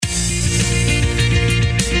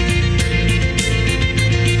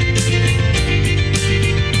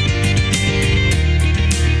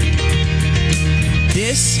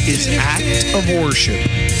of Worship,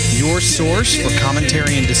 your source for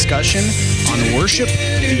commentary and discussion on worship,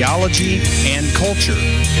 theology, and culture.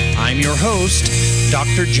 I'm your host,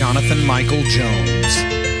 Dr. Jonathan Michael Jones.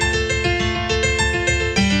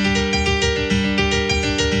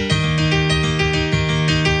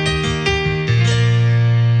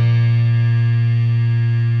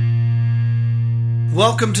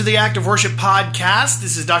 Welcome to the Act of Worship podcast.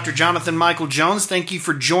 This is Dr. Jonathan Michael Jones. Thank you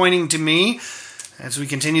for joining me as we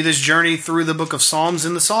continue this journey through the book of Psalms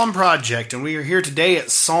in the Psalm Project. And we are here today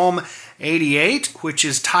at Psalm 88, which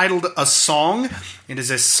is titled A Song. It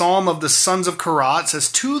is a psalm of the sons of Korah. It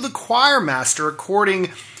says, to the choir master,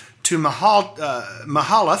 according to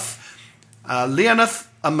Mahalath, Leonath,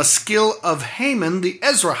 a maskil of Haman the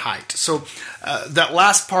Ezrahite. So that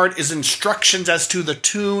last part is instructions as to the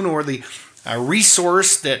tune or the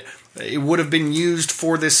resource that it would have been used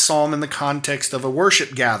for this psalm in the context of a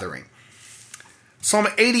worship gathering. Psalm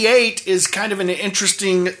 88 is kind of an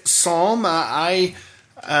interesting psalm. I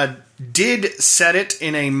did set it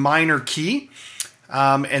in a minor key,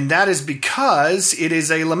 and that is because it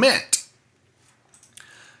is a lament.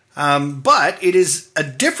 But it is a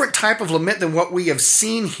different type of lament than what we have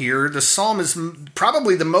seen here. The psalm is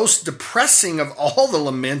probably the most depressing of all the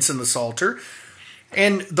laments in the Psalter.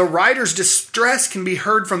 And the writer's distress can be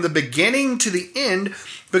heard from the beginning to the end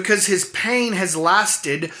because his pain has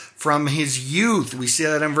lasted from his youth. We see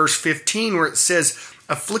that in verse 15 where it says,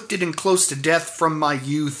 afflicted and close to death from my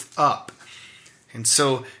youth up. And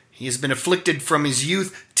so he has been afflicted from his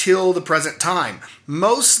youth till the present time.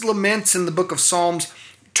 Most laments in the book of Psalms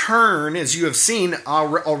turn, as you have seen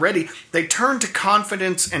already, they turn to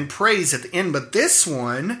confidence and praise at the end. But this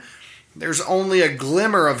one, there's only a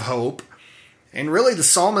glimmer of hope. And really, the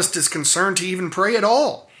psalmist is concerned to even pray at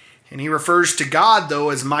all. And he refers to God, though,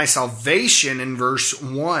 as my salvation in verse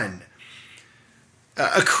 1.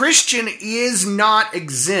 A Christian is not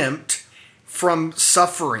exempt from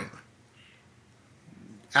suffering.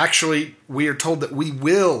 Actually, we are told that we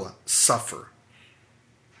will suffer.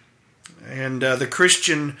 And the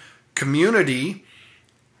Christian community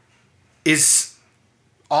is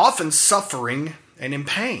often suffering and in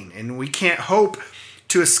pain. And we can't hope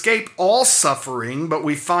to escape all suffering, but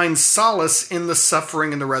we find solace in the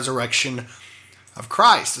suffering and the resurrection of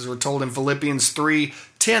Christ. As we're told in Philippians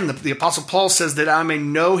 3:10, the Apostle Paul says that I may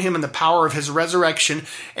know him in the power of his resurrection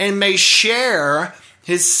and may share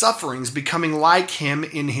his sufferings, becoming like him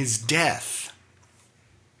in his death.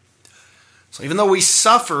 So even though we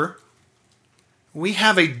suffer, we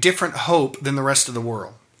have a different hope than the rest of the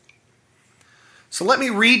world. So let me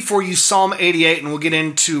read for you Psalm 88 and we'll get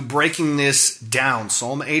into breaking this down.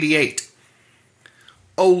 Psalm 88.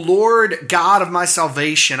 O Lord God of my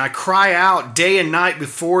salvation, I cry out day and night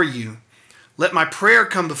before you. Let my prayer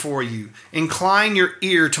come before you. Incline your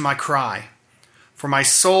ear to my cry. For my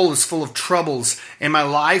soul is full of troubles and my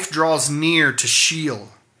life draws near to Sheol.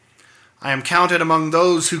 I am counted among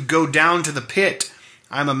those who go down to the pit.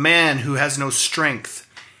 I am a man who has no strength,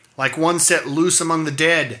 like one set loose among the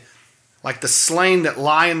dead, like the slain that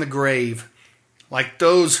lie in the grave, like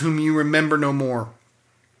those whom you remember no more.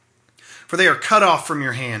 For they are cut off from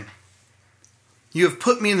your hand. You have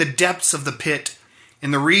put me in the depths of the pit,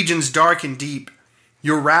 in the regions dark and deep.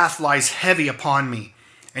 Your wrath lies heavy upon me,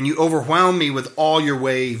 and you overwhelm me with all your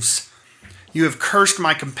waves. You have cursed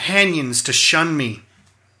my companions to shun me,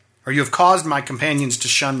 or you have caused my companions to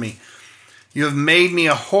shun me. You have made me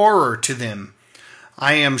a horror to them.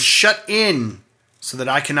 I am shut in so that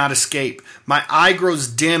I cannot escape. My eye grows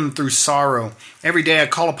dim through sorrow. Every day I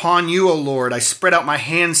call upon you, O Lord. I spread out my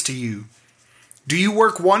hands to you. Do you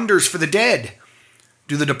work wonders for the dead?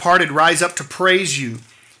 Do the departed rise up to praise you?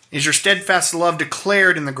 Is your steadfast love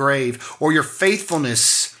declared in the grave, or your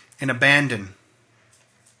faithfulness in abandon?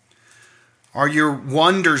 Are your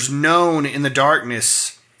wonders known in the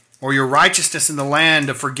darkness, or your righteousness in the land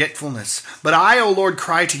of forgetfulness? But I, O Lord,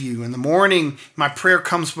 cry to you. In the morning my prayer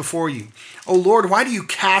comes before you. O Lord, why do you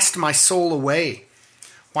cast my soul away?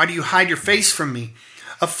 Why do you hide your face from me?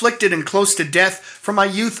 Afflicted and close to death, from my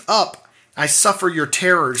youth up, I suffer your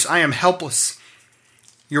terrors. I am helpless.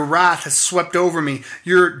 Your wrath has swept over me.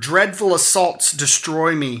 Your dreadful assaults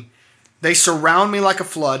destroy me. They surround me like a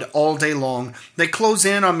flood all day long. They close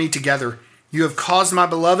in on me together. You have caused my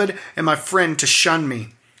beloved and my friend to shun me.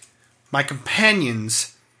 My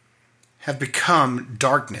companions have become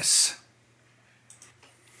darkness.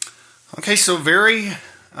 Okay, so very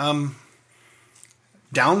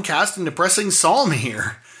downcast and depressing psalm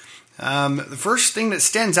here. The first thing that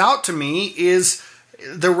stands out to me is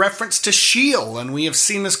the reference to Sheol, and we have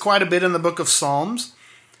seen this quite a bit in the book of Psalms.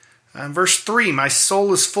 Verse 3, my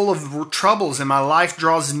soul is full of troubles and my life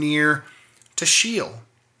draws near to Sheol.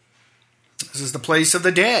 This is the place of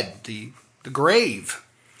the dead, the grave.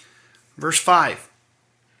 Verse 5.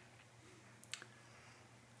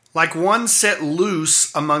 Like one set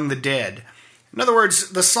loose among the dead. In other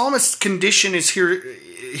words, the psalmist's condition is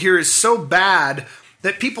here is so bad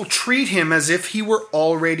that people treat him as if he were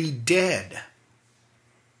already dead.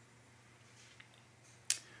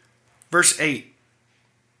 Verse 8.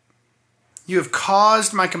 You have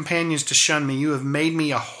caused my companions to shun me. You have made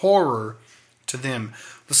me a horror to them.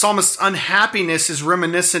 The psalmist's unhappiness is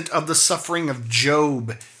reminiscent of the suffering of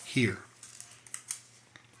Job here.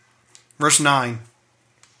 Verse 9.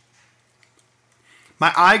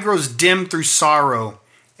 My eye grows dim through sorrow.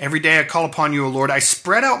 Every day I call upon you, O Lord. I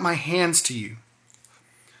spread out my hands to you.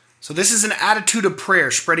 So this is an attitude of prayer,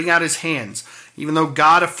 spreading out his hands. Even though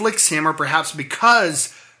God afflicts him, or perhaps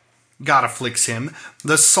because God afflicts him,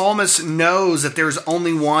 the psalmist knows that there is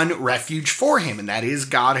only one refuge for him, and that is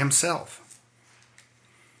God himself.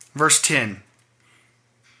 Verse 10.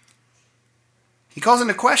 He calls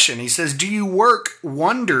into question. He says, do you work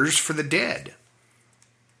wonders for the dead?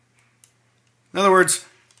 In other words,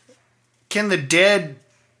 can the dead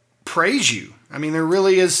praise you? I mean, there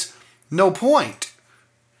really is no point.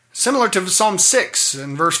 Similar to Psalm 6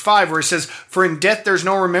 and verse 5 where it says, for in death there's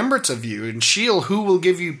no remembrance of you. In Sheol, who will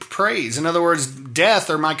give you praise? In other words, death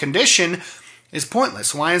or my condition is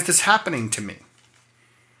pointless. Why is this happening to me?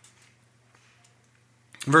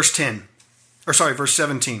 Verse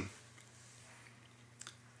 17.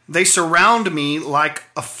 They surround me like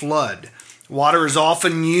a flood. Water is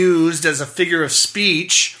often used as a figure of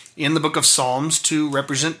speech in the book of Psalms to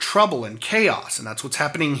represent trouble and chaos, and that's what's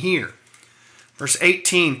happening here. Verse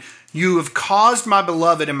 18, you have caused my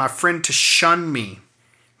beloved and my friend to shun me.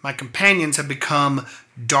 My companions have become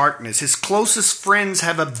darkness. His closest friends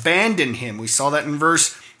have abandoned him. We saw that in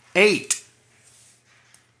verse 8.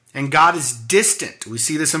 And God is distant. We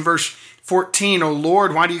see this in verse 14. O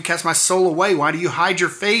Lord, why do you cast my soul away? Why do you hide your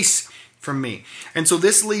face from me? And so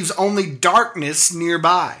this leaves only darkness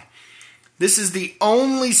nearby. This is the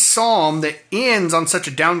only psalm that ends on such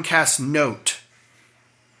a downcast note.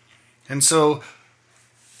 And so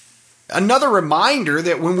another reminder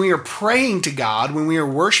that when we are praying to God, when we are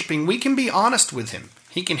worshiping, we can be honest with him.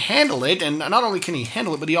 He can handle it, and not only can he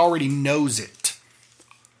handle it, but he already knows it.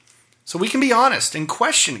 So we can be honest and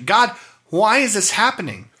question, God, why is this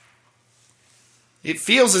happening? It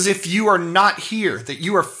feels as if you are not here, that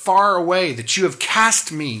you are far away, that you have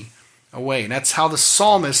cast me away. And that's how the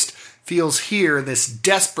psalmist feels here, this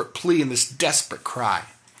desperate plea and this desperate cry.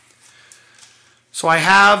 So I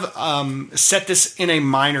have set this in a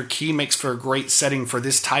minor key, makes for a great setting for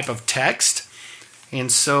this type of text.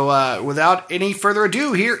 And so without any further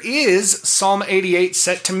ado, here is Psalm 88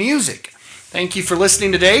 set to music. Thank you for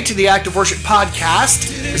listening today to the Active Worship Podcast.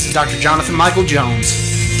 This is Dr. Jonathan Michael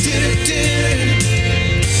Jones.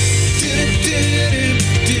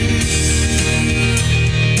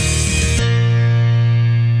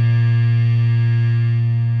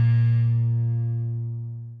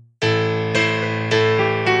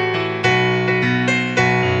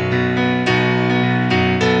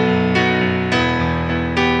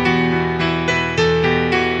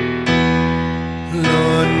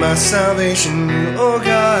 My salvation you, O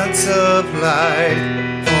God, supplied.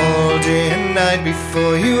 All day and night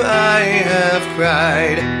before you I have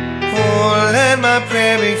cried. Oh, let my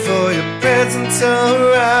prayer before your presence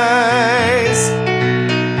arise.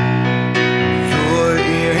 Your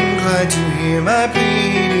ear inclined to hear my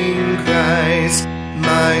pleading cries.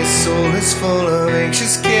 My soul is full of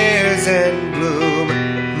anxious cares and gloom.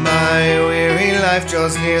 My weary life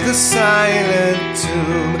draws near the silent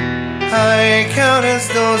tomb. I count as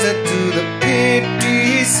those that to the pit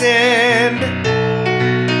descend.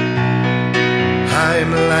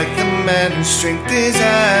 I'm like the man whose strength is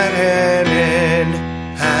at an end.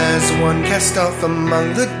 As one cast off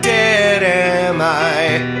among the dead am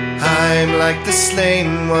I. I'm like the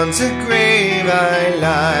slain ones, a grave I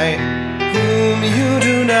lie, whom you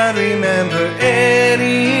do not remember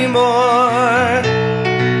anymore.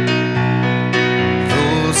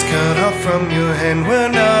 Cut off from your hand were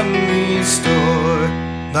none restored.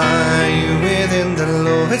 By you within the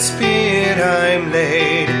lowest pit I'm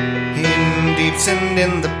laid, in deeps and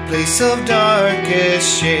in the place of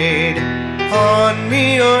darkest shade. On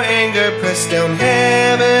me your anger pressed down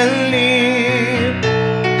heavily,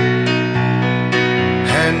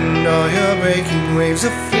 and all your breaking waves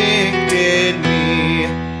afflicted me.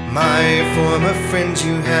 My former friends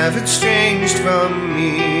you have estranged from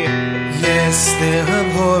me. Yes, their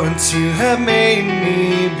abhorrence you have made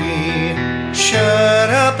me be. Shut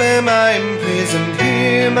up, am I imprisoned,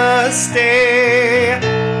 here must stay.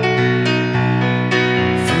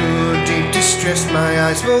 distress, my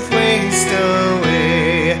eyes both waste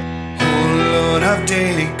away. Oh Lord, I've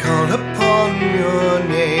daily called upon your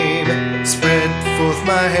name. Spread forth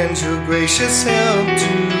my hands, your gracious help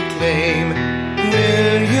to claim.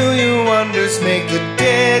 Will you your wonders make the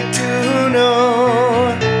dead to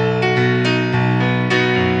know?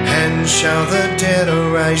 And shall the dead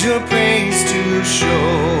arise, your praise to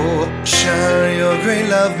show? Shall your great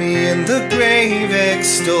love be in the grave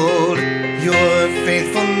extolled? Your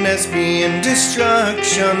faithfulness be in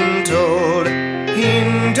destruction told?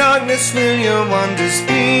 In darkness will your wonders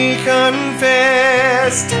be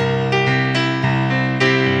confessed?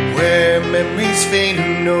 Where memories fade,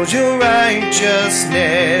 who knows your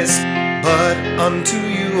righteousness? But unto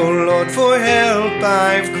you, O Lord, for help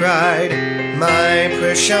I've cried. My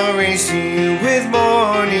prayer shall raise to you with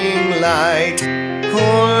morning light.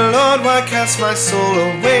 O Lord, why cast my soul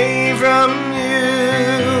away from you?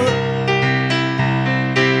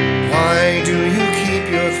 Why do you keep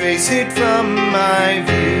your face hid from my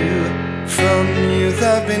view? From youth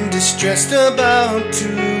I've been distressed, about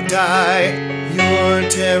to die. Your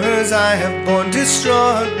terrors I have borne,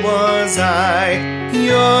 distraught was I.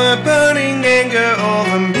 Your burning anger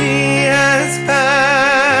over me has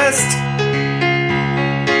passed.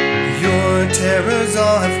 Your terrors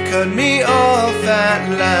all have cut me off at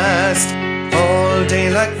last. All day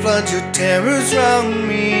like floods your terrors round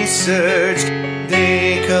me surged.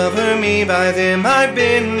 They cover me, by them I've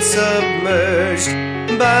been submerged.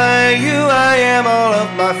 By you I am all of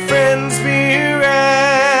my friends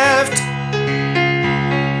bereft.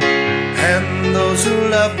 And those who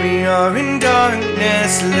love me are in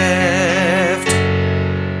darkness left.